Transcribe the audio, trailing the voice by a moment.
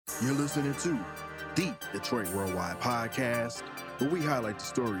You're listening to the Detroit Worldwide Podcast, where we highlight the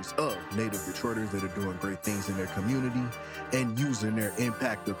stories of native Detroiters that are doing great things in their community and using their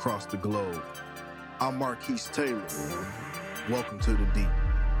impact across the globe. I'm Marquise Taylor. Welcome to the D.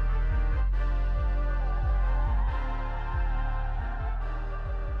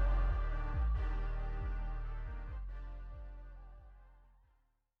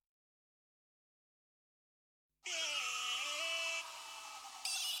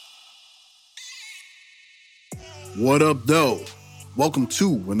 What up, though? Welcome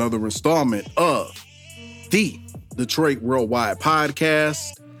to another installment of the Detroit Worldwide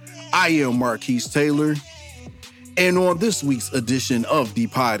Podcast. I am Marquise Taylor, and on this week's edition of the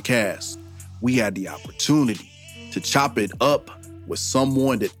podcast, we had the opportunity to chop it up with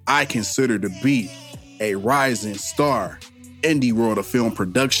someone that I consider to be a rising star in the world of film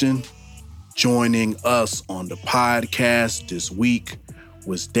production. Joining us on the podcast this week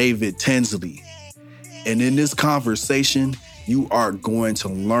was David Tinsley. And in this conversation, you are going to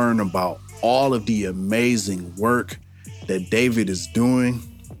learn about all of the amazing work that David is doing.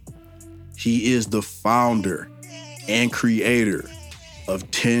 He is the founder and creator of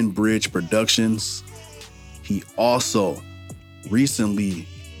 10 Bridge Productions. He also recently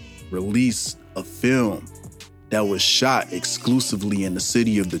released a film that was shot exclusively in the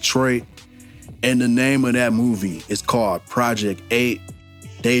city of Detroit. And the name of that movie is called Project 8.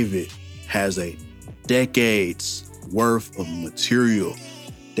 David has a decades worth of material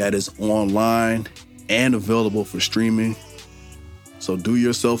that is online and available for streaming. So do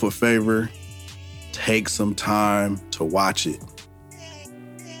yourself a favor, take some time to watch it.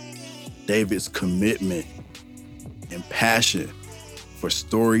 David's commitment and passion for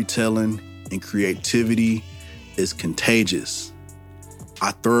storytelling and creativity is contagious.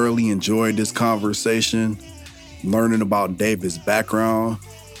 I thoroughly enjoyed this conversation, learning about David's background.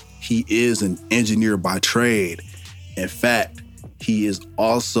 He is an engineer by trade. In fact, he is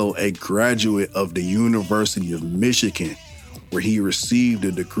also a graduate of the University of Michigan, where he received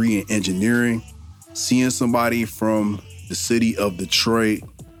a degree in engineering. Seeing somebody from the city of Detroit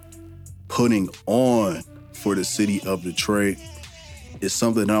putting on for the city of Detroit is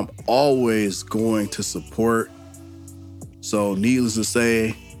something I'm always going to support. So needless to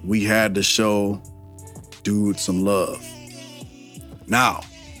say, we had to show dude some love. Now,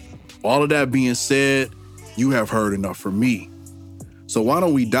 all of that being said, you have heard enough from me. So why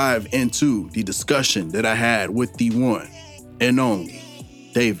don't we dive into the discussion that I had with the one and only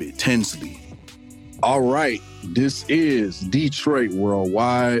David Tinsley. All right, this is Detroit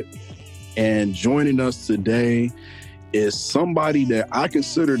Worldwide, and joining us today is somebody that I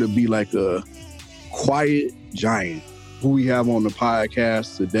consider to be like a quiet giant. Who we have on the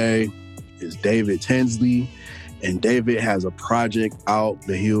podcast today is David Tinsley. And David has a project out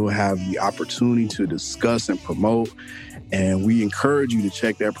that he'll have the opportunity to discuss and promote. And we encourage you to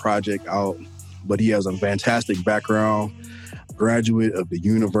check that project out. But he has a fantastic background, graduate of the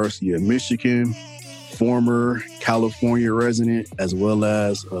University of Michigan, former California resident, as well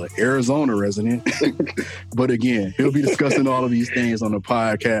as Arizona resident. But again, he'll be discussing all of these things on the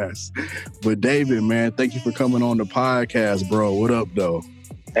podcast. But David, man, thank you for coming on the podcast, bro. What up, though?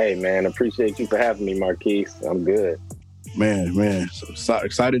 Hey, man, appreciate you for having me, Marquise. I'm good. Man, so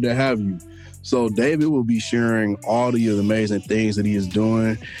excited to have you. So David will be sharing all the amazing things that he is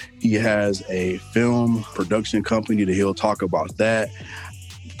doing. He has a film production company that he'll talk about that.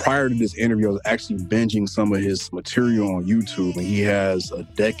 Prior to this interview, I was actually binging some of his material on YouTube, and he has a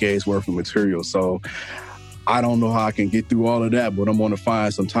decade's worth of material. So I don't know how I can get through all of that, but I'm going to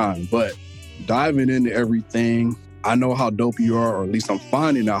find some time. But diving into everything, I know how dope you are, or at least I'm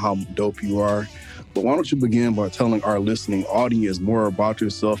finding out how dope you are. But why don't you begin by telling our listening audience more about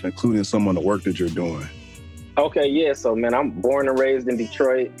yourself, including some of the work that you're doing? Okay, yeah. So, man, I'm born and raised in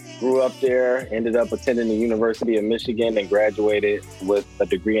Detroit, grew up there, ended up attending the University of Michigan and graduated with a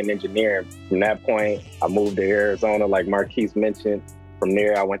degree in engineering. From that point, I moved to Arizona, like Marquise mentioned. From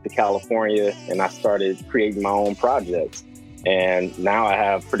there, I went to California and I started creating my own projects. And now I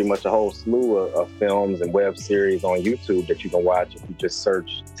have pretty much a whole slew of films and web series on YouTube that you can watch if you just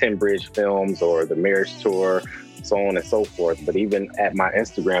search 10 Bridge Films or The Marriage Tour, so on and so forth. But even at my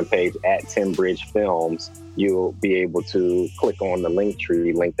Instagram page, at 10 Bridge Films, you'll be able to click on the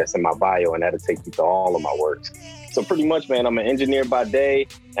Linktree link that's in my bio, and that'll take you to all of my works. So pretty much, man, I'm an engineer by day,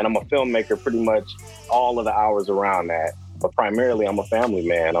 and I'm a filmmaker pretty much all of the hours around that. But primarily, I'm a family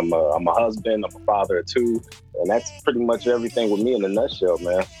man. I'm a husband. I'm a father of two. And that's pretty much everything with me in a nutshell,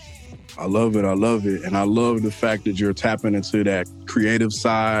 man. I love it. And I love the fact that you're tapping into that creative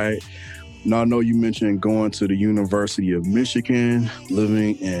side Now, I know you mentioned going to the University of Michigan,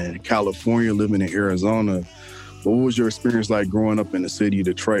 living in California, living in Arizona. What was your experience like growing up in the city of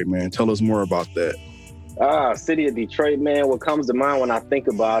Detroit, man? Tell us more about that. City of Detroit, man, what comes to mind when I think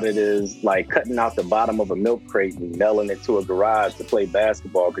about it is like cutting out the bottom of a milk crate and nailing it to a garage to play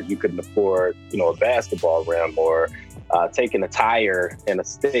basketball because you couldn't afford, a basketball rim, or taking a tire and a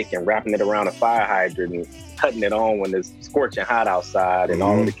stick and wrapping it around a fire hydrant and cutting it on when it's scorching hot outside and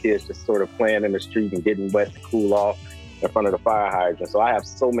all of the kids just sort of playing in the street and getting wet to cool off in front of the fire hydrant. So I have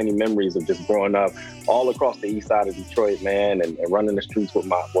so many memories of just growing up all across the east side of Detroit, man, and running the streets with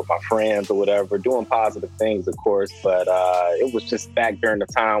my friends or whatever, doing positive things, of course. But it was just back during the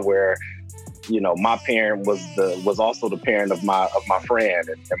time where, my parent was also the parent of my friend,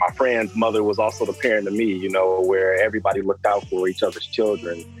 and my friend's mother was also the parent of me, where everybody looked out for each other's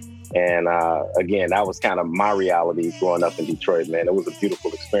children. And again, that was kind of my reality growing up in Detroit, man. It was a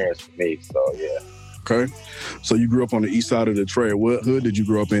beautiful experience for me. So, yeah. Okay. So you grew up on the east side of Detroit. What hood did you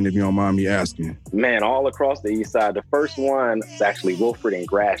grow up in, if you don't mind me asking? Man, all across the east side. The first one is actually Wilfred and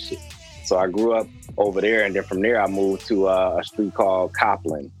Gratiot. So I grew up over there, and then from there I moved to a street called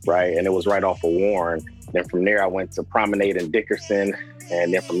Copland, right? And it was right off of Warren. Then from there I went to Promenade and Dickerson,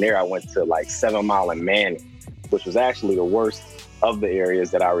 and then from there I went to like 7 Mile and Manning, which was actually the worst of the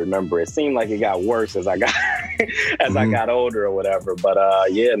areas that I remember. It seemed like it got worse as I got I got older or whatever. But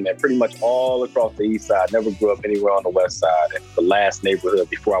yeah, man, pretty much all across the east side. Never grew up anywhere on the west side. And the last neighborhood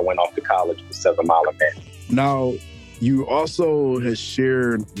before I went off to college was 7 Mile and Manning. Now, you also had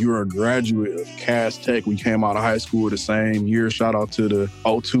shared you're a graduate of Cass Tech. We came out of high school the same year. Shout out to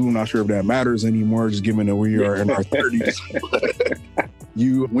the 02. Not sure if that matters anymore, just given that we are in our 30s.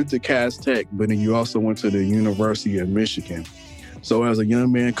 You went to Cass Tech, but then you also went to the University of Michigan. So as a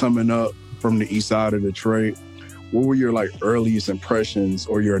young man coming up from the east side of Detroit, what were your earliest impressions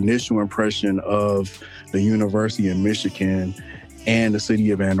or your initial impression of the University of Michigan and the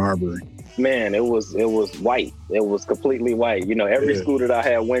city of Ann Arbor? Man, it was white. It was completely white. Every school that I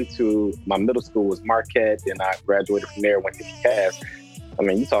had went to, my middle school was Marquette, and I graduated from there, went to Cass. I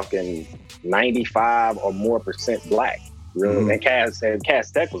mean, you're talking 95 or more % Black. Really, and Cass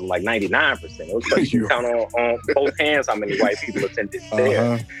Tech was like 99%. It was like you count on both hands how many white people attended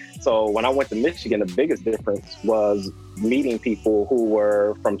there. So when I went to Michigan, the biggest difference was meeting people who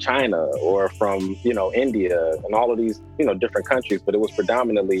were from China or from India and all of these different countries, but it was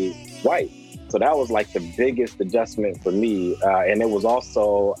predominantly white. So that was like the biggest adjustment for me, and it was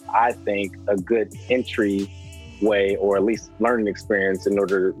also, I think, a good entry way, or at least learning experience in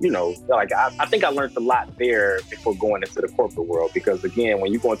order, I think I learned a lot there before going into the corporate world, because again,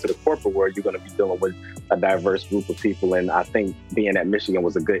 when you go into the corporate world, you're going to be dealing with a diverse group of people. And I think being at Michigan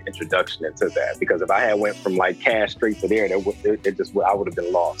was a good introduction into that, because if I had went from Cass straight to there, I would have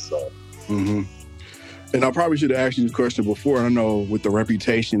been lost. So. And I probably should have asked you this question before. I know with the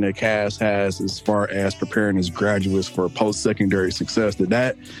reputation that Cass has as far as preparing its graduates for post-secondary success, did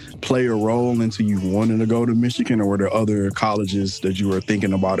that play a role into you wanting to go to Michigan, or were there other colleges that you were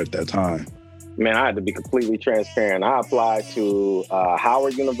thinking about at that time? Man, I had to be completely transparent. I applied to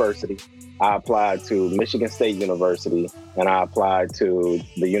Howard University. I applied to Michigan State University, and I applied to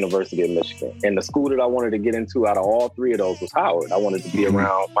the University of Michigan. And the school that I wanted to get into out of all three of those was Howard. I wanted to be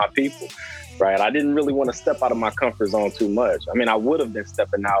around my people. Right. I didn't really want to step out of my comfort zone too much. I mean, I would have been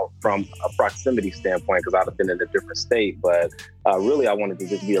stepping out from a proximity standpoint because I'd have been in a different state. But really, I wanted to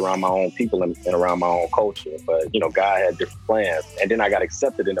just be around my own people and around my own culture. But, God had different plans. And then I got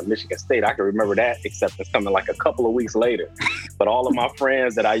accepted into Michigan State. I can remember that acceptance coming like a couple of weeks later. But all of my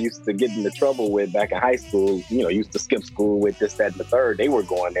friends that I used to get into trouble with back in high school, used to skip school with this, that, and the third, they were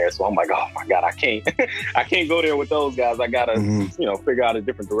going there. So I'm like, oh, my God, I can't go there with those guys. I got to, figure out a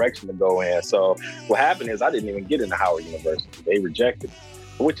different direction to go in. So what happened is I didn't even get into Howard University. They rejected me,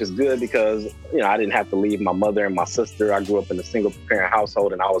 which is good because, I didn't have to leave my mother and my sister. I grew up in a single parent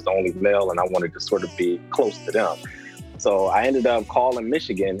household and I was the only male, and I wanted to sort of be close to them. So I ended up calling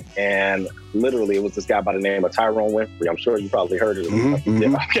Michigan, and literally it was this guy by the name of Tyrone Winfrey. I'm sure you probably heard of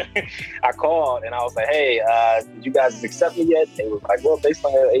him. I called and I was like, hey, did you guys accept me yet? They was like, well, based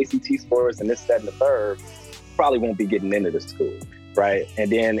on your ACT scores and this, that, and the third, probably won't be getting into the school. Right. And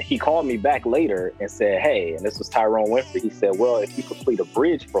then he called me back later and said, hey, and this was Tyrone Winfrey. He said, well, if you complete a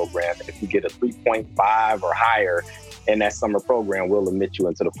bridge program, if you get a 3.5 or higher in that summer program, we'll admit you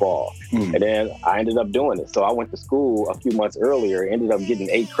into the fall. And then I ended up doing it. So I went to school a few months earlier, ended up getting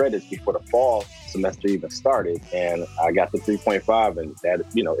 8 credits before the fall semester even started. And I got the 3.5, and that,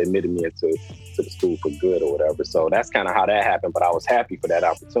 admitted me into the school for good or whatever. So that's kind of how that happened. But I was happy for that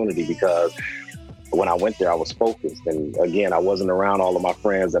opportunity because when I went there, I was focused. And again, I wasn't around all of my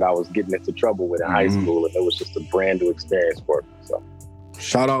friends that I was getting into trouble with in high school. And it was just a brand new experience for me. So.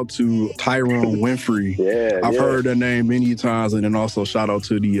 Shout out to Tyrone Winfrey. I've heard that name many times. And then also shout out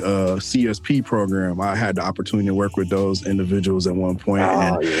to the CSP program. I had the opportunity to work with those individuals at one point.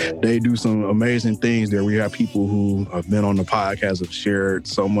 They do some amazing things there. We have people who have been on the podcast have shared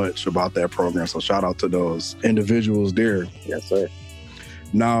so much about that program. So shout out to those individuals there. Yes, sir.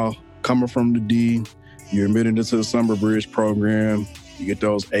 Now, coming from the D, you're admitted into the Summer Bridge program. You get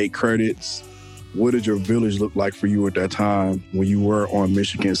those 8 credits. What did your village look like for you at that time when you were on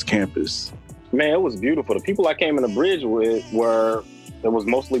Michigan's campus? Man, it was beautiful. The people I came in the bridge with it was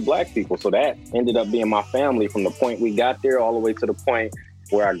mostly Black people. So that ended up being my family from the point we got there all the way to the point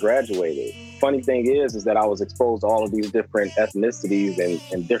where I graduated. Funny thing is that I was exposed to all of these different ethnicities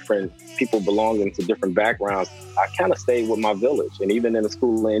and different people belonging to different backgrounds. I kind of stayed with my village. And even in the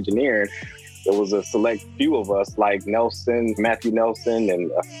School of Engineering, there was a select few of us like Matthew Nelson, and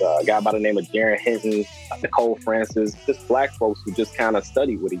a guy by the name of Darren Hinton, Nicole Francis, just Black folks who just kind of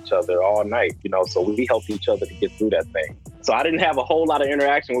studied with each other all night, so we helped each other to get through that thing. So I didn't have a whole lot of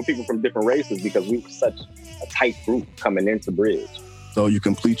interaction with people from different races because we were such a tight group coming into Bridge. So you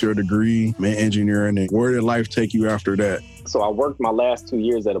complete your degree in engineering, and where did life take you after that? So I worked my last 2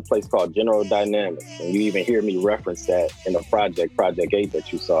 years at a place called General Dynamics, and you even hear me reference that in the Project 8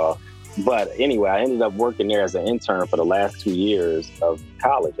 that you saw. But anyway, I ended up working there as an intern for the last 2 years of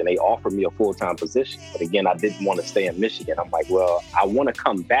college, and they offered me a full-time position. But again, I didn't want to stay in Michigan. I'm like, well, I want to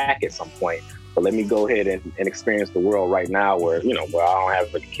come back at some point, but let me go ahead and experience the world right now where I don't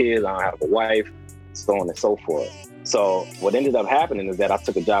have a kid, I don't have a wife, so on and so forth. So what ended up happening is that I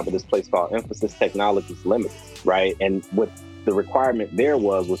took a job at this place called Emphasis Technologies Limited, right? And what the requirement there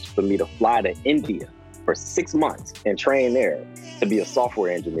was for me to fly to India for 6 months and train there to be a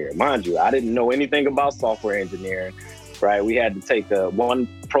software engineer. Mind you, I didn't know anything about software engineering, right? We had to take one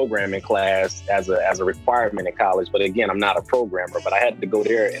programming class as a requirement in college. But again, I'm not a programmer, but I had to go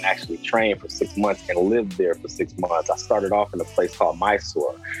there and actually train for 6 months and live there for 6 months. I started off in a place called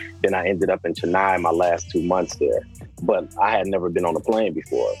Mysore. Then I ended up in Chennai my last 2 months there. But I had never been on a plane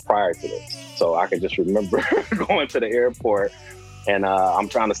before prior to this. So I can just remember going to the airport and I'm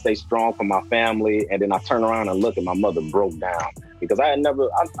trying to stay strong for my family. And then I turn around and look and my mother broke down because I never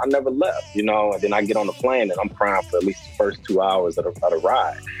left, and then I get on the plane and I'm crying for at least the first 2 hours of the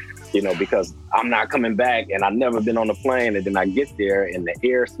ride, because I'm not coming back and I've never been on a plane. And then I get there and the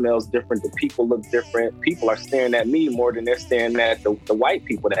air smells different. The people look different. People are staring at me more than they're staring at the white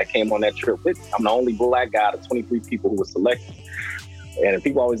people that came on that trip with me. I'm the only Black guy out of 23 people who was selected. And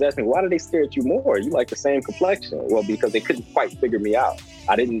people always ask me, why do they stare at you more? You like the same complexion. Well, because they couldn't quite figure me out.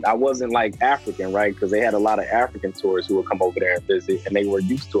 I wasn't like African, right? Because they had a lot of African tourists who would come over there and visit, and they were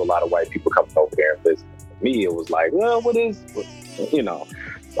used to a lot of white people coming over there and visit. For me, it was like, well,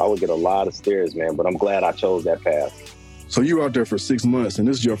 So I would get a lot of stares, man, but I'm glad I chose that path. So you were out there for 6 months, and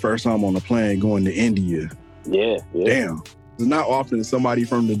this is your first time on a plane going to India. Yeah. Damn. It's not often somebody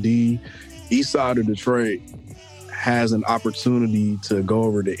from the east side of Detroit has an opportunity to go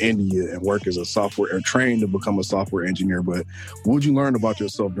over to India and work as a software or train to become a software engineer. But what did you learn about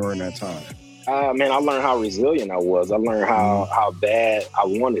yourself during that time? Man, I learned how resilient I was. I learned how bad I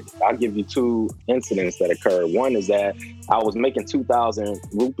wanted it. I'll give you 2 incidents that occurred. One is that I was making 2,000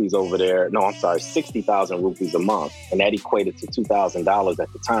 rupees over there. No, I'm sorry, 60,000 rupees a month. And that equated to $2,000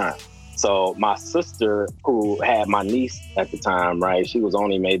 at the time. So my sister, who had my niece at the time, right, she was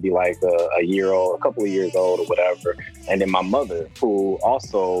only maybe like a year old, a couple of years old or whatever. And then my mother, who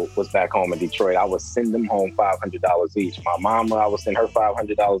also was back home in Detroit, I would send them home $500 each. My mama, I would send her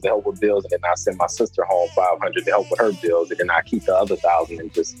 $500 to help with bills. And then I send my sister home $500 to help with her bills. And then I keep the other $1,000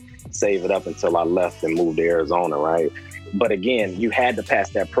 and just save it up until I left and moved to Arizona, right? But again, you had to pass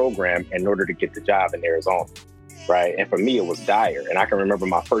that program in order to get the job in Arizona. Right. And for me, it was dire. And I can remember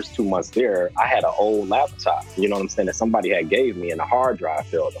my first 2 months there, I had an old laptop, you know what I'm saying, that somebody had gave me and a hard drive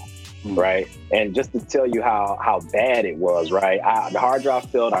filled on. Right. And just to tell you how bad it was, right? The hard drive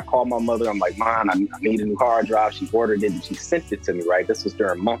failed. I called my mother. I'm like, Mom, I need a new hard drive. She ordered it and she sent it to me, right? This was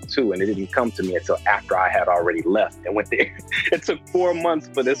during month 2 and it didn't come to me until after I had already left and went there. It took 4 months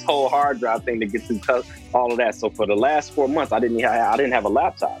for this whole hard drive thing to get through all of that. So for the last 4 months, I didn't have a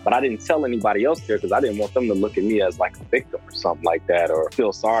laptop, but I didn't tell anybody else there because I didn't want them to look at me as like a victim or something like that or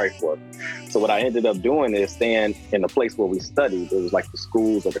feel sorry for me. So what I ended up doing is staying in the place where we studied. It was like the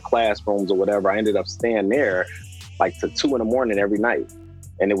schools or the classrooms or whatever. I ended up staying there like to 2 a.m. every night.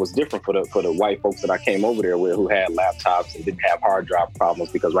 And it was different for the white folks that I came over there with who had laptops and didn't have hard drive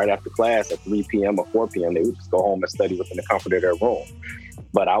problems because right after class at 3 p.m. or 4 p.m., they would just go home and study within the comfort of their room.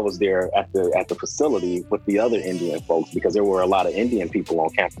 But I was there at the facility with the other Indian folks because there were a lot of Indian people on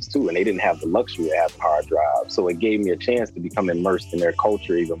campus too, and they didn't have the luxury of having hard drives. So it gave me a chance to become immersed in their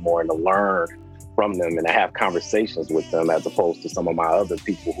culture even more and to learn from them and to have conversations with them, as opposed to some of my other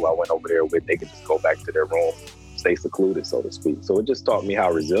people who I went over there with. They could just go back to their room, stay secluded, so to speak. So it just taught me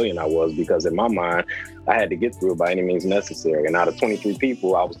how resilient I was, because in my mind, I had to get through it by any means necessary. And out of 23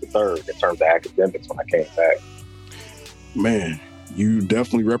 people, I was the third in terms of academics when I came back. Man, you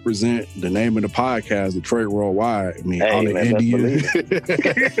definitely represent the name of the podcast, Detroit Worldwide. I mean, hey, out in man, India,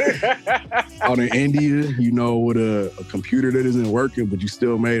 out in India, you know, with a computer that isn't working, but you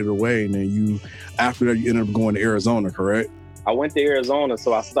still made it away. And then after that, you ended up going to Arizona, correct? I went to Arizona,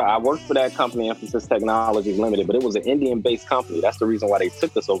 so I worked for that company, Emphasis Technologies Limited, but it was an Indian-based company. That's the reason why they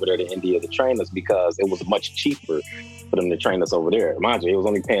took us over there to India to train us, because it was much cheaper for them to train us over there. Mind you, it was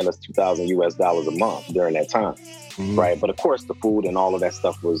only paying us $2,000 US a month during that time, right? But of course, the food and all of that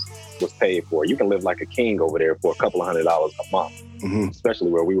stuff was paid for. You can live like a king over there for a couple of $100 a month,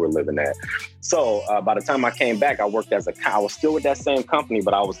 especially where we were living at. So by the time I came back, I was still with that same company,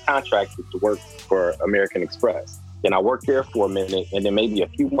 but I was contracted to work for American Express. Then I worked there for a minute, and then maybe a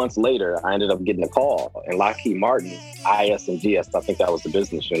few months later, I ended up getting a call. And Lockheed Martin, IS&GS, I think that was the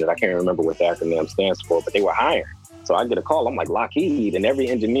business unit. I can't remember what the acronym stands for, but they were hiring. So I get a call. I'm like, Lockheed, and every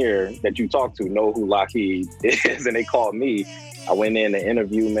engineer that you talk to know who Lockheed is, and they called me. I went in to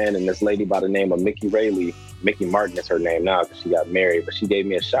interview, man, and this lady by the name of Mickey Rayleigh, Mickey Martin is her name now because she got married, but she gave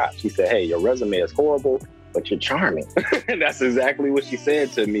me a shot. She said, hey, your resume is horrible, but you're charming. And that's exactly what she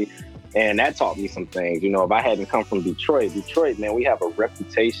said to me. And that taught me some things. You know, if I hadn't come from Detroit, man, we have a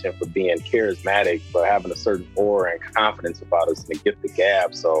reputation for being charismatic, for having a certain aura and confidence about us, and the gift of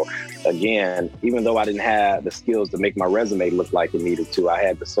gab. So again, even though I didn't have the skills to make my resume look like it needed to, I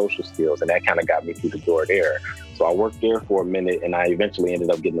had the social skills, and that kind of got me through the door there. So I worked there for a minute, and I eventually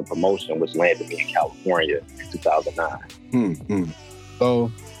ended up getting a promotion, which landed me in California in 2009. So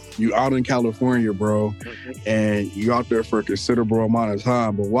you out in California, bro, and you out there for a considerable amount of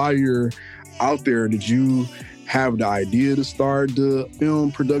time. But while you're out there, did you have the idea to start the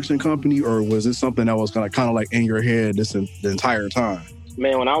film production company, or was it something that was kind of like in your head the entire time?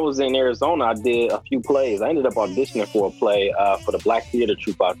 Man, when I was in Arizona, I did a few plays. I ended up auditioning for a play for the Black Theater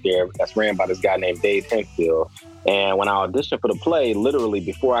Troupe out there that's ran by this guy named Dave Hemphill. And when I auditioned for the play, literally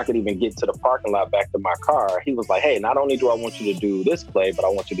before I could even get to the parking lot back to my car, he was like, hey, not only do I want you to do this play, but I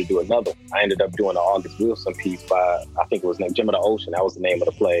want you to do another one. I ended up doing the August Wilson piece by, I think it was named Gem of the Ocean. That was the name of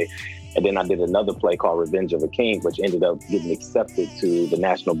the play. And then I did another play called Revenge of a King, which ended up getting accepted to the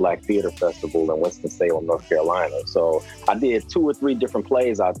National Black Theater Festival in Winston-Salem, North Carolina. So I did 2 or 3 different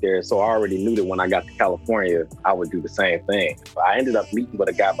plays out there. So I already knew that when I got to California, I would do the same thing. But I ended up meeting with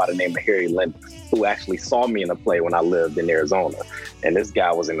a guy by the name of Harry Lennox, who actually saw me in a play when I lived in Arizona. And this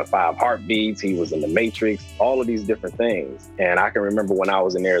guy was in the 5 Heartbeats. He was in the Matrix, all of these different things. And I can remember when I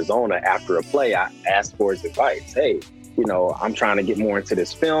was in Arizona after a play, I asked for his advice. Hey, you know, I'm trying to get more into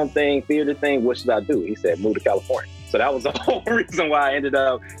this film thing, theater thing. What should I do? He said, move to California. So that was the whole reason why I ended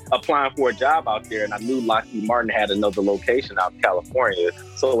up applying for a job out there. And I knew Lockheed Martin had another location out in California.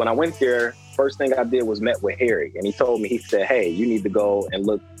 So when I went there, first thing I did was met with Harry. And he told me, he said, hey, you need to go and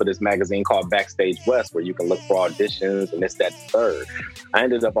look for this magazine called Backstage West, where you can look for auditions and this, that, and third. I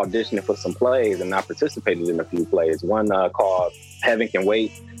ended up auditioning for some plays, and I participated in a few plays. One called Heaven Can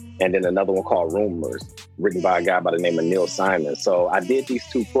Wait, and then another one called Rumors, written by a guy by the name of Neil Simon. So I did these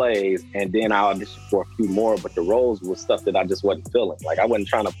 2 plays, and then I auditioned for a few more, but the roles were stuff that I just wasn't feeling. Like, I wasn't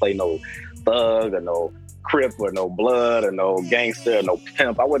trying to play no thug or no Crip or no blood or no gangster or no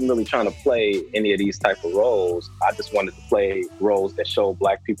pimp. I wasn't really trying to play any of these type of roles. I just wanted to play roles that show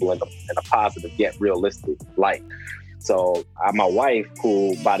Black people in a positive yet realistic light. So my wife,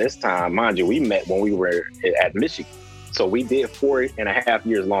 who by this time, mind you, we met when we were at Michigan. So we did 4.5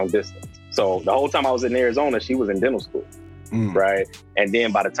 years long distance. So the whole time I was in Arizona, she was in dental school, right? And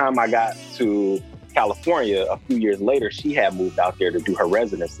then by the time I got to California, a few years later, she had moved out there to do her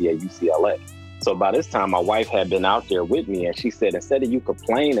residency at UCLA. So by this time, my wife had been out there with me, and she said, instead of you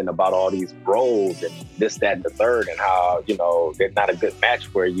complaining about all these roles and this, that, and the third, and how, you know, they're not a good match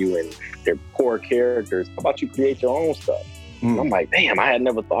for you and they're poor characters, how about you create your own stuff? I'm like, damn, I had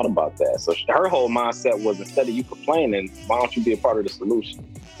never thought about that. So her whole mindset was, instead of you complaining, why don't you be a part of the solution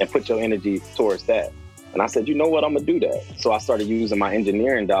and put your energy towards that? And I said, you know what, I'm gonna do that. So I started using my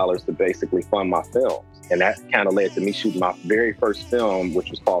engineering dollars to basically fund my films. And that kind of led to me shooting my very first film, which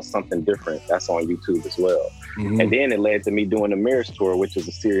was called Something Different. That's on YouTube as well. And then it led to me doing the Mirrors Tour, which is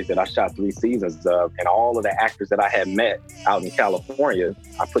a series that I shot 3 seasons of. And all of the actors that I had met out in California,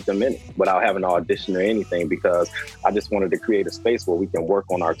 I put them in it without having to audition or anything, because I just wanted to create a space where we can work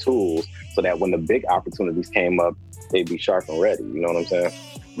on our tools so that when the big opportunities came up, they'd be sharp and ready. You know what I'm saying?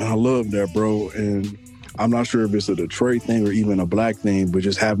 Man, I love that, bro. And I'm not sure if it's a Detroit thing or even a Black thing, but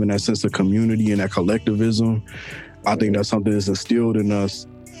just having that sense of community and that collectivism, I think that's something that's instilled in us.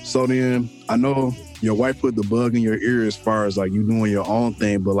 So then, I know your wife put the bug in your ear as far as like you doing your own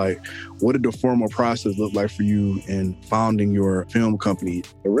thing, but like, what did the formal process look like for you in founding your film company?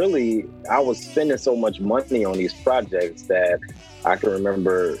 Really, I was spending so much money on these projects that I can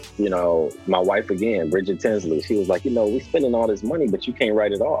remember, you know, my wife again, Bridget Tinsley, she was like, you know, we spending all this money, but you can't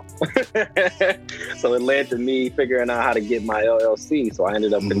write it off. So it led to me figuring out how to get my LLC. So I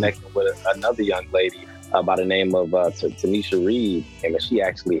ended up connecting with another young lady by the name of Tanisha Reed. And she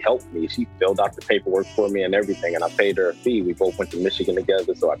actually helped me. She filled out the paperwork for me and everything, and I paid her a fee. We both went to Michigan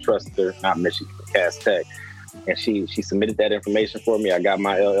together, so I trusted her. Not Michigan, but Cass Tech. And she submitted that information for me. I got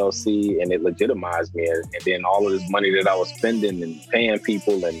my LLC, and it legitimized me. And then all of this money that I was spending and paying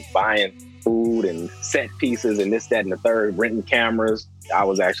people and buying food and set pieces and this, that, and the third, renting cameras, I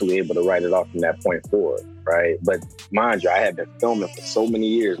was actually able to write it off from that point forward, right? But mind you, I had been filming for so many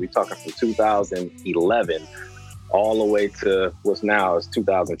years. We're talking from 2011 all the way to what's now is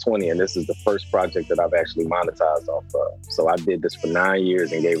 2020. And this is the first project that I've actually monetized off of. So I did this for 9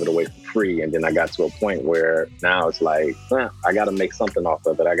 years and gave it away for free. And then I got to a point where now it's like, I got to make something off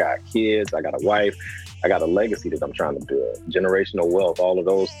of it. I got kids, I got a wife, I got a legacy that I'm trying to build, generational wealth, all of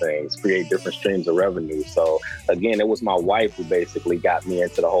those things, create different streams of revenue. So again, it was my wife who basically got me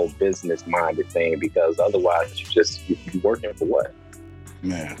into the whole business minded thing, because otherwise you're working for what?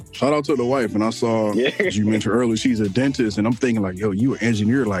 Man, shout out to the wife. And I saw, as you mentioned earlier, she's a dentist, and I'm thinking like, yo, you an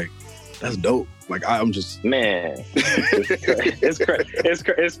engineer, like, that's dope. Like, I'm just... Man, it's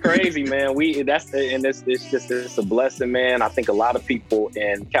crazy, man. It's a blessing, man. I think a lot of people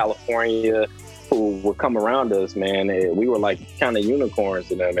in California who would come around us, man, we were like kind of unicorns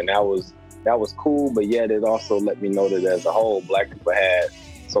to them. And that was cool. But yet it also let me know that as a whole, Black people had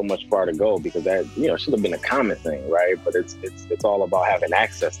so much far to go, because that, you know, should have been a common thing, right? But it's all about having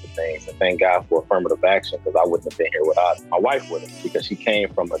access to things. And thank God for affirmative action, because I wouldn't have been here without my wife with it, because she came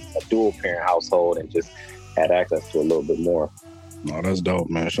from a dual parent household and just had access to a little bit more. No, that's dope,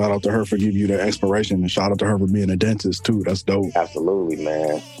 man. Shout out to her for giving you that inspiration, and shout out to her for being a dentist too. That's dope. Absolutely,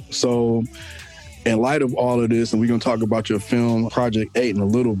 man. So in light of all of this, and we're going to talk about your film, Project 8, in a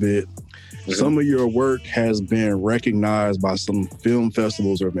little bit, some of your work has been recognized by some film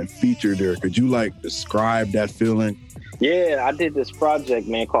festivals or been featured there. Could you like describe that feeling? Yeah, I did this project,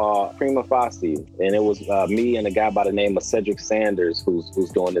 man, called Prima Facie. And it was me and a guy by the name of Cedric Sanders,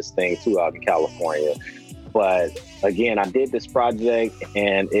 who's doing this thing too out in California. But again, I did this project,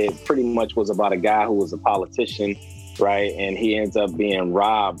 and it pretty much was about a guy who was a politician, right? And he ends up being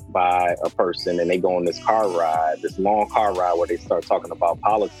robbed by a person, and they go on this long car ride where they start talking about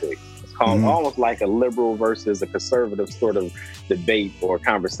politics. Almost like a liberal versus a conservative sort of debate or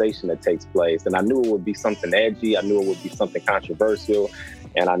conversation that takes place. And I knew it would be something edgy. I knew it would be something controversial.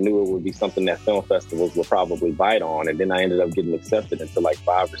 And I knew it would be something that film festivals would probably bite on. And then I ended up getting accepted into like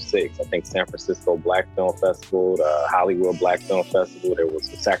 5 or 6. I think San Francisco Black Film Festival, the Hollywood Black Film Festival. There was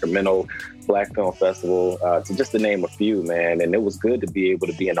the Sacramento Black Film Festival, just to name a few, man. And it was good to be able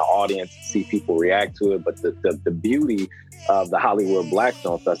to be in the audience and see people react to it. But the beauty of the Hollywood Black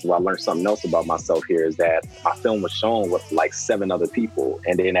Film Festival, I learned something else about myself here, is that my film was shown with like 7 other people.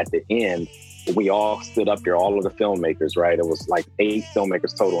 And then at the end, we all stood up there, all of the filmmakers, right? It was like 8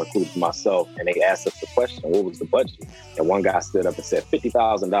 filmmakers total, including myself. And they asked us the question, what was the budget? And one guy stood up and said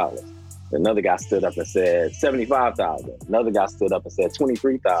 $50,000. Another guy stood up and said $75,000. Another guy stood up and said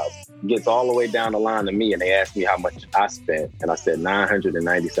 $23,000. Gets all the way down the line to me, and they asked me how much I spent. And I said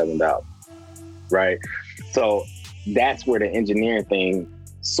 $997, right? So that's where the engineering thing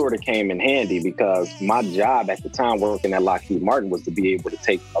sort of came in handy, because my job at the time working at Lockheed Martin was to be able to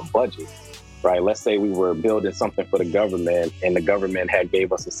take a budget, right? Let's say we were building something for the government, and the government had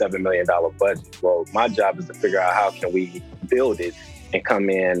gave us a $7 million budget. Well, my job is to figure out how can we build it and come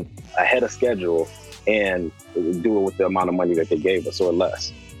in ahead of schedule and do it with the amount of money that they gave us or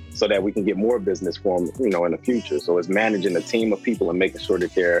less, so that we can get more business for them, you know, in the future. So it's managing a team of people and making sure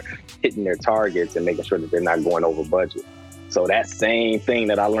that they're hitting their targets and making sure that they're not going over budget. So that same thing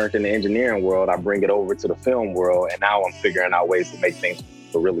that I learned in the engineering world, I bring it over to the film world, and now I'm figuring out ways to make things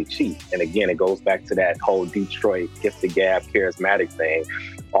for really cheap. And again, it goes back to that whole Detroit gift the gab charismatic thing.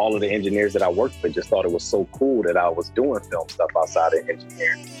 All of the engineers that I worked with just thought it was so cool that I was doing film stuff outside of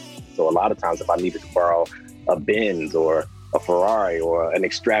engineering. So a lot of times if I needed to borrow a Benz or a Ferrari or an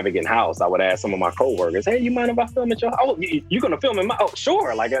extravagant house, I would ask some of my coworkers, hey, you mind if I film at your house? Oh, you're going to film in my, oh,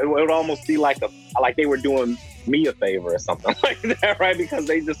 sure. Like it would almost be like they were doing me a favor or something like that, right? Because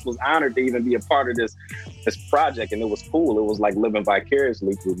they just was honored to even be a part of this project, and it was cool. It was like living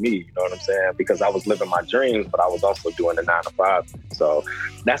vicariously through me, you know what I'm saying? Because I was living my dreams, but I was also doing the 9 to 5. So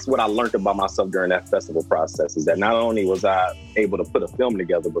that's what I learned about myself during that festival process, is that not only was I able to put a film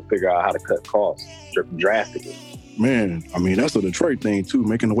together, but figure out how to cut costs drastically. Man, I mean, that's a Detroit thing too,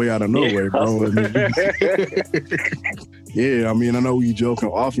 making the way out of nowhere, bro. Yeah, I mean, I know we joking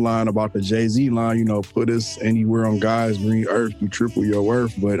offline about the Jay-Z line, you know, put us anywhere on God's green earth, you triple your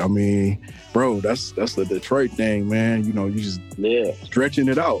worth. But I mean, bro, that's the Detroit thing, man. You know, you just stretching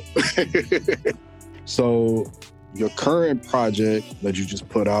it out. So your current project that you just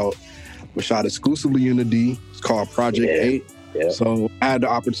put out was shot exclusively in the D. It's called Project 8. Yeah. So I had the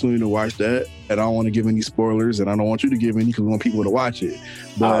opportunity to watch that, and I don't want to give any spoilers, and I don't want you to give any because we want people to watch it.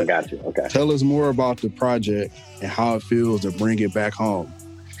 But I got you. Okay. Tell us more about the project and how it feels to bring it back home.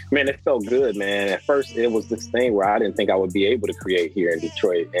 Man, it felt good, man. At first, it was this thing where I didn't think I would be able to create here in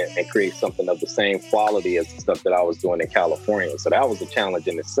Detroit and create something of the same quality as the stuff that I was doing in California. So that was a challenge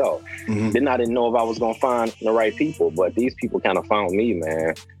in itself. Mm-hmm. Then I didn't know if I was going to find the right people, but these people kind of found me,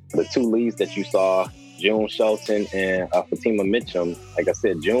 man. The 2 leads that you saw, June Shelton and Fatima Mitchum. Like I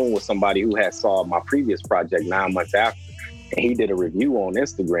said, June was somebody who had saw my previous project 9 months after. And he did a review on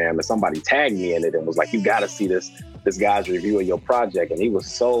Instagram, and somebody tagged me in it and was like, you got to see this guy's review of your project. And he was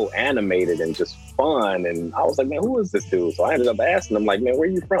so animated and just fun. And I was like, man, who is this dude? So I ended up asking him, like, man, where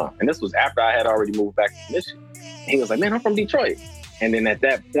are you from? And this was after I had already moved back to Michigan. And he was like, man, I'm from Detroit. And then at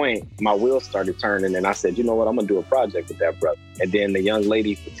that point, my wheels started turning, and I said, you know what, I'm going to do a project with that brother. And then the young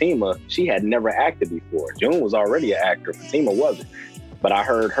lady, Fatima, she had never acted before. June was already an actor. Fatima wasn't. But I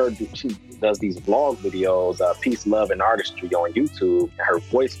heard her, she does these vlog videos, Peace, Love, and Artistry on YouTube. And her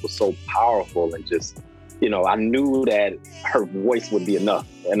voice was so powerful, and just, you know, I knew that her voice would be enough.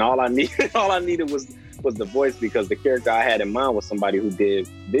 And all I needed was the voice, because the character I had in mind was somebody who did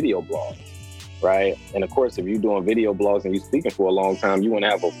video blogs. Right. And of course, if you're doing video blogs and you're speaking for a long time, you want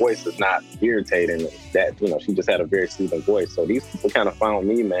to have a voice that's not irritating. That, you know, she just had a very soothing voice. So these people kind of found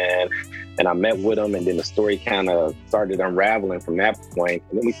me, man. And I met with them. And then the story kind of started unraveling from that point.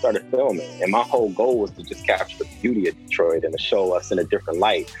 And then we started filming. And my whole goal was to just capture the beauty of Detroit and to show us in a different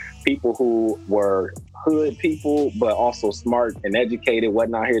light. People who were hood people, but also smart and educated,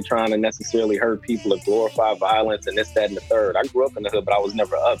 wasn't out here trying to necessarily hurt people or glorify violence and this, that, and the third. I grew up in the hood, but I was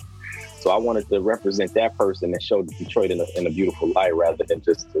never up. So I wanted to represent that person and show Detroit in a beautiful light, rather than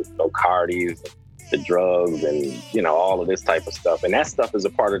just the cardies, the drugs, and, you know, all of this type of stuff. And that stuff is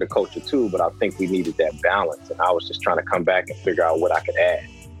a part of the culture too, but I think we needed that balance. And I was just trying to come back and figure out what I could add.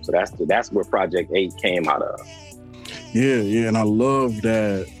 So that's where Project 8 came out of. Yeah, and I love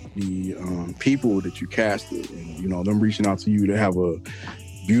that the people that you casted, and, you know, them reaching out to you, they have a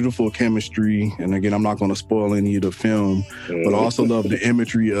beautiful chemistry. And again, I'm not going to spoil any of the film, but I also love the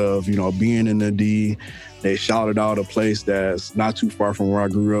imagery of, you know, being in the D. They shouted out a place that's not too far from where I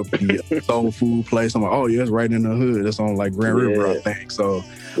grew up, the soul food place. I'm like, oh yeah, it's right in the hood. It's on like Grand River, I think. So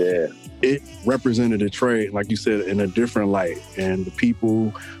it represented Detroit, like you said, in a different light. And the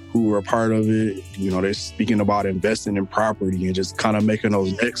people who were a part of it, you know, they're speaking about investing in property and just kind of making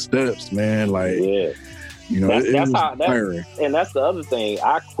those next steps, man. Like, you know, that's inspiring. And that's the other thing.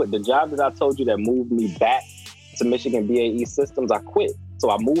 I quit the job that I told you that moved me back to Michigan BAE Systems. I quit. So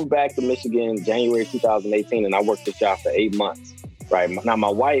I moved back to Michigan January 2018, and I worked the job for 8 months. Right now, my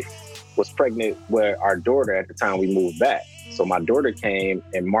wife was pregnant with our daughter at the time we moved back. So my daughter came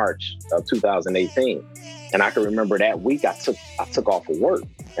in March of 2018, and I can remember that week I took off of work,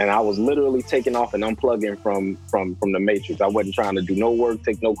 and I was literally taking off and unplugging from the matrix. I wasn't trying to do no work,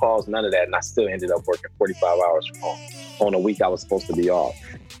 take no calls, none of that, and I still ended up working 45 hours from home on a week I was supposed to be off.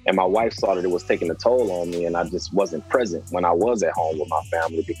 And my wife saw that it was taking a toll on me, and I just wasn't present when I was at home with my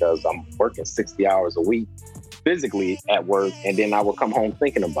family, because I'm working 60 hours a week physically at work, and then I would come home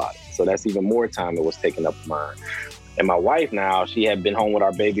thinking about it. So that's even more time it was taking up mine. And my wife now, she had been home with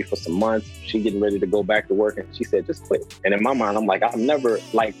our baby for some months. She getting ready to go back to work, and she said, just quit. And in my mind, I'm like, I've never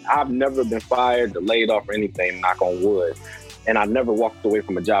been fired or laid off or anything, knock on wood. And I never walked away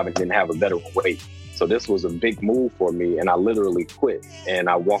from a job and didn't have a better one wait. So this was a big move for me, and I literally quit. And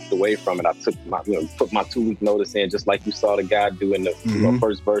I walked away from it. I took my, put my 2-week notice in, just like you saw the guy do in the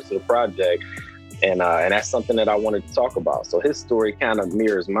first verse of the project. And that's something that I wanted to talk about. So his story kind of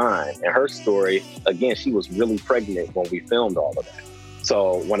mirrors mine. And her story, again, she was really pregnant when we filmed all of that.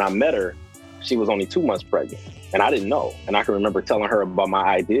 So when I met her, she was only 2 months pregnant. And I didn't know. And I can remember telling her about my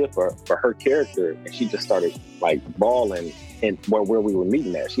idea for her character. And she just started like bawling in where we were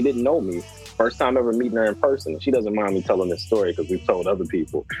meeting at. She didn't know me. First time ever meeting her in person. She doesn't mind me telling this story because we've told other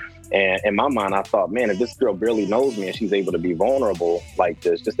people. And in my mind, I thought, man, if this girl barely knows me and she's able to be vulnerable like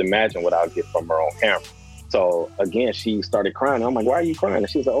this, just imagine what I'll get from her on camera. So again, she started crying. I'm like, why are you crying? And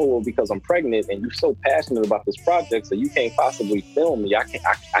she was like, oh, well, because I'm pregnant and you're so passionate about this project, so you can't possibly film me.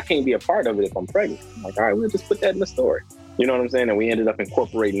 I can't be a part of it if I'm pregnant. I'm like, all right, we'll just put that in the story. You know what I'm saying? And we ended up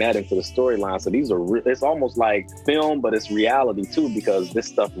incorporating that into the storyline. So these are, it's almost like film, but it's reality too, because this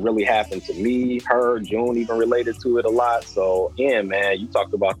stuff really happened to me, her, June even related to it a lot. So yeah, man, you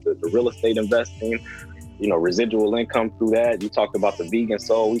talked about the real estate investing, you know, residual income through that. You talked about the vegan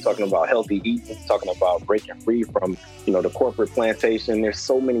soul. We talking about healthy eating. Talking about breaking free from, you know, the corporate plantation. There's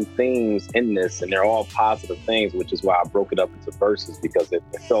so many things in this, and they're all positive things, which is why I broke it up into verses, because it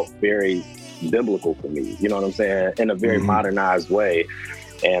felt very biblical for me. You know what I'm saying? In a very modernized way.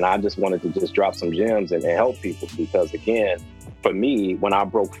 And I just wanted to just drop some gems and help people, because again, for me, when I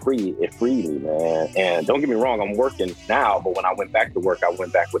broke free, it freed me, man. And don't get me wrong, I'm working now, but when I went back to work, I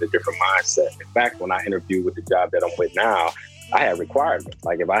went back with a different mindset. In fact, when I interviewed with the job that I'm with now, I had requirements.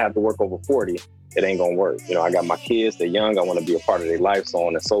 Like if I have to work over 40, it ain't gonna work. You know, I got my kids, they're young, I wanna be a part of their life, so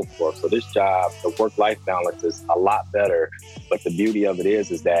on and so forth. So this job, the work-life balance is a lot better. But the beauty of it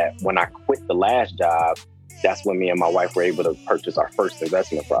is that when I quit the last job, that's when me and my wife were able to purchase our first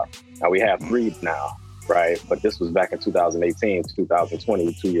investment property. Now we have 3 now. Right. But this was back in 2018,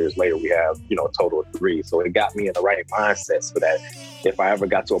 2020, 2 years later, we have, you know, a total of 3. So it got me in the right mindset so that if I ever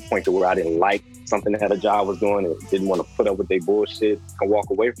got to a point to where I didn't like something that a job was doing and didn't want to put up with their bullshit, I can walk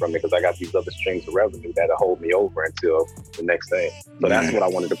away from it because I got these other streams of revenue that'll hold me over until the next thing. So that's what I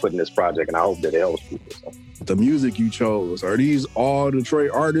wanted to put in this project, and I hope that it helps people. So. The music you chose, are these all Detroit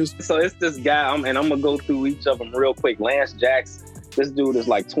artists? So it's this guy, and I'm going to go through each of them real quick. Lance Jackson. This dude is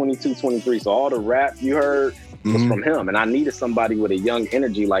like 22, 23. So all the rap you heard was from him. And I needed somebody with a young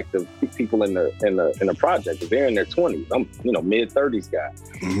energy like the people in the project, because they're in their 20s. I'm, you know, mid-30s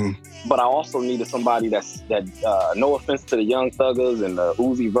guy. But I also needed somebody that no offense to the Young Thuggers and the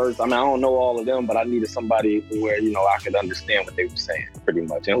Uzi Verse. I mean, I don't know all of them, but I needed somebody where, you know, I could understand what they were saying pretty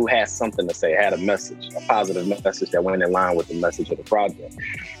much, and who had something to say, had a message, a positive message that went in line with the message of the project.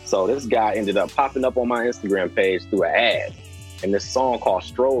 So this guy ended up popping up on my Instagram page through an ad. And this song called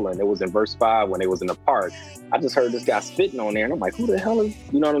Strolling, it was in verse 5 when they was in the park. I just heard this guy spitting on there, and I'm like, who the hell is,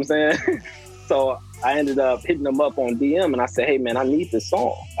 you know what I'm saying? So I ended up hitting him up on DM, and I said, hey, man, I need this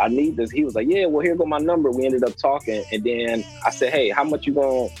song. I need this. He was like, yeah, well, here go my number. We ended up talking, and then I said, hey, how much you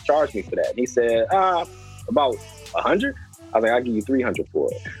gonna charge me for that? And he said, about 100. I was like, I'll give you 300 for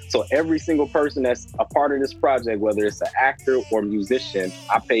it. So every single person that's a part of this project, whether it's an actor or musician,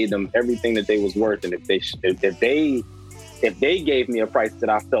 I paid them everything that they was worth. And if they gave me a price that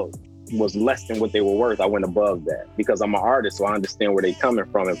I felt was less than what they were worth, I went above that, because I'm an artist, so I understand where they're coming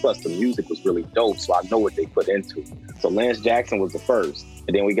from. And plus the music was really dope, so I know what they put into it. So Lance Jackson was the first.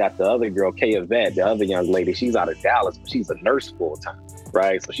 And then we got the other girl, Kaya Vet, the other young lady. She's out of Dallas, but she's a nurse full time,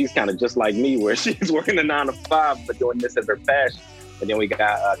 right? So she's kind of just like me, where she's working a 9 to 5, but doing this as her passion. And then we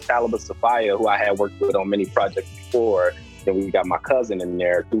got Talibah Sophia, who I had worked with on many projects before. Then we got my cousin in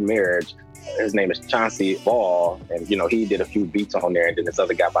there through marriage. His name is Chauncey Ball, and you know, he did a few beats on there. And then this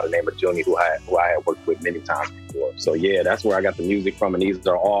other guy by the name of Juni, who I had worked with many times before. So yeah, that's where I got the music from. And these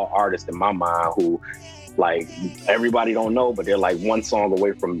are all artists in my mind who, like, everybody don't know, but they're like one song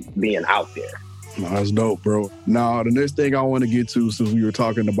away from being out there. No, that's dope, bro. Now, the next thing I want to get to, since we were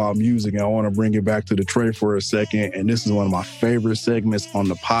talking about music, and I want to bring it back to Detroit for a second, and this is one of my favorite segments on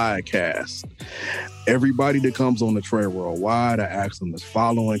the podcast. Everybody that comes on Detroit Worldwide, I ask them this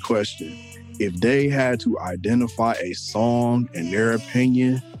following question. If they had to identify a song, in their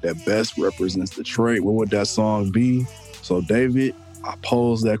opinion, that best represents Detroit, what would that song be? So, David, I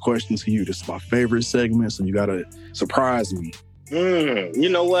pose that question to you. This is my favorite segment, so you got to surprise me. You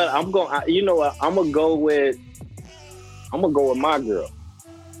know what? I'm gonna go with My Girl.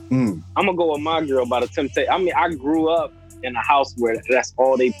 I'm gonna go with My Girl by the Temptations. I mean, I grew up in a house where that's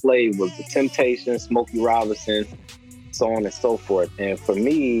all they played was the Temptations, Smokey Robinson, so on and so forth. And for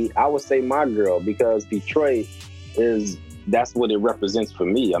me, I would say My Girl, because Detroit that's what it represents for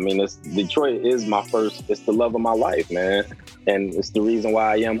me. I mean, Detroit is it's the love of my life, man. And it's the reason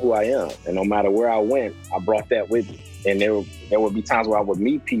why I am who I am. And no matter where I went, I brought that with me. And there would be times where I would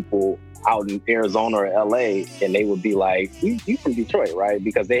meet people out in Arizona or LA, and they would be like, you from Detroit, right?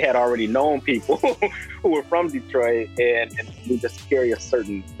 Because they had already known people who were from Detroit, and we just carry a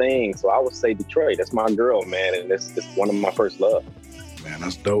certain thing. So I would say Detroit, that's my girl, man. And it's one of my first love. Man,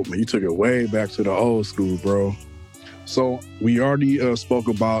 That's dope, man. You took it way back to the old school, bro. So we already spoke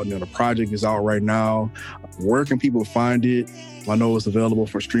about, the project is out right now. Where can people find it? I know it's available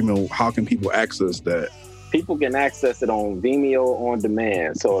for streaming. How can people access that? People can access it on Vimeo on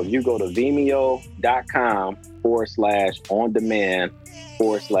demand. So if you go to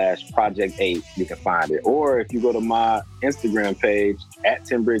vimeo.com/on-demand/Project 8, you can find it. Or if you go to my Instagram page at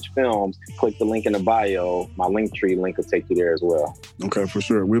Tinbridge Films, click the link in the bio. My Linktree link will take you there as well. Okay, for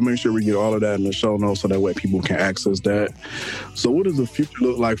sure. We'll make sure we get all of that in the show notes so that way people can access that. So what does the future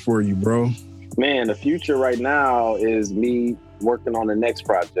look like for you, bro? Man, the future right now is me working on the next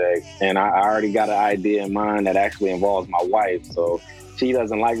project, and I already got an idea in mind that actually involves my wife. So she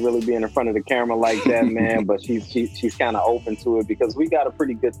doesn't like really being in front of the camera like that, man, but she's kind of open to it because we got a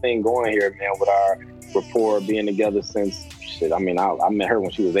pretty good thing going here, man, with our rapport being together since I met her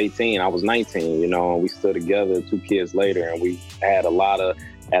when she was 18. I was 19, and we stood together 2 kids later, and we had a lot of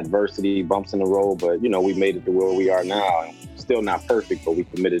adversity, bumps in the road, but we made it to where we are now. Still not perfect, but we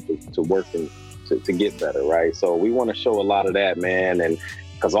committed to working to get better, right? So we want to show a lot of that, man, and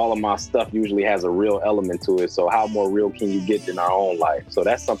because all of my stuff usually has a real element to it. So how more real can you get in our own life? So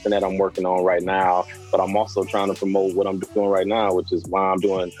that's something that I'm working on right now, but I'm also trying to promote what I'm doing right now, which is why I'm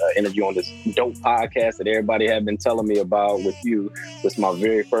doing an interview on this dope podcast that everybody have been telling me about with you. It's my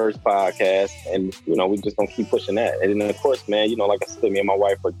very first podcast, and we just gonna keep pushing that. And then of course, man, like I said, me and my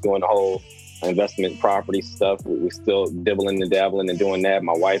wife are doing the whole investment property stuff. We're still dibbling and dabbling and doing that.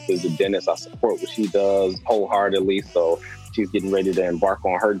 My wife is a dentist. I support what she does wholeheartedly. So she's getting ready to embark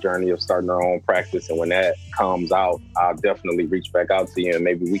on her journey of starting her own practice. And when that comes out, I'll definitely reach back out to you and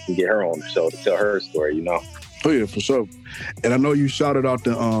maybe we can get her on the show to tell her story, Oh, yeah, for sure. And I know you shouted out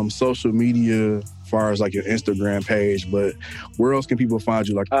the social media as far as like your Instagram page, but where else can people find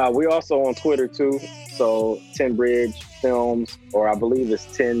you? We're also on Twitter too. So Tinbridge Films, or I believe it's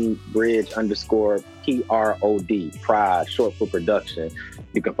Tinbridge_PROD, Pride, short for production.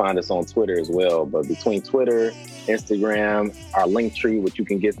 You can find us on Twitter as well. But between Twitter, Instagram, our Linktree, which you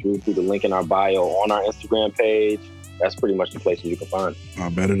can get through the link in our bio on our Instagram page, that's pretty much the places you can find it.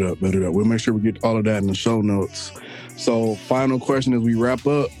 Bet it up. We'll make sure we get all of that in the show notes. So final question as we wrap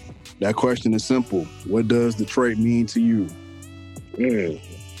up. That question is simple. What does Detroit mean to you?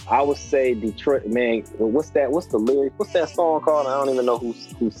 I would say Detroit, man. What's the lyric? What's that song called? I don't even know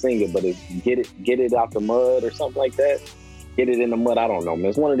who's singing, but it's get it out the mud or something like that. Get it in the mud. I don't know, man.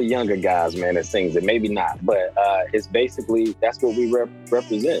 It's one of the younger guys, man, that sings it. Maybe not, but it's basically that's what we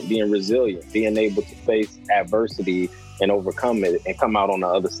represent: being resilient, being able to face adversity and overcome it, and come out on the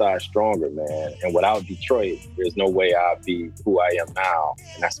other side stronger, man. And without Detroit, there's no way I'd be who I am now.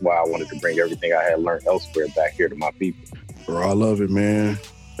 And that's why I wanted to bring everything I had learned elsewhere back here to my people. Bro, I love it, man.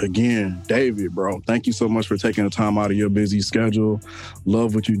 Again, David, bro, thank you so much for taking the time out of your busy schedule.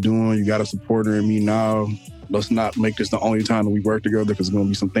 Love what you're doing. You got a supporter in me now. Let's not make this the only time that we work together because there's going to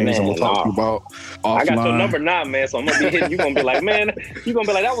be some things I'm going to talk to you about offline. I got your number now, man, so I'm going to be hitting. You're going to be like, man,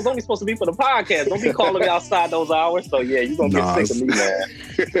 that was only supposed to be for the podcast. Don't be calling me outside those hours. So, yeah, you're going to get sick of me, man.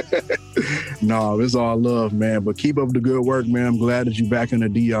 No, it's all love, man. But keep up the good work, man. I'm glad that you're back in the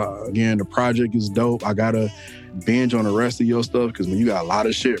D. Again, the project is dope. I got to binge on the rest of your stuff because you got a lot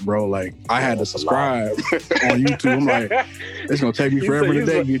of shit, bro. Like, I had to subscribe on YouTube. I'm like, it's going to take me forever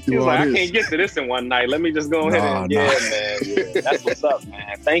to get through all this. I can't get to this in one night. Let me just go ahead and man. Yeah, that's what's up,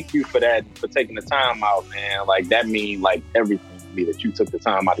 man. Thank you for that, for taking the time out, man. Like, that means like everything to me that you took the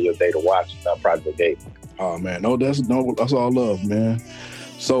time out of your day to watch Project 8. Oh, man. That's all love, man.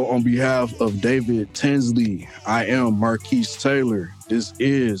 So on behalf of David Tinsley, I am Marquise Taylor. This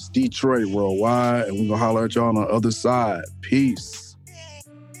is Detroit Worldwide, and we're going to holler at y'all on the other side. Peace.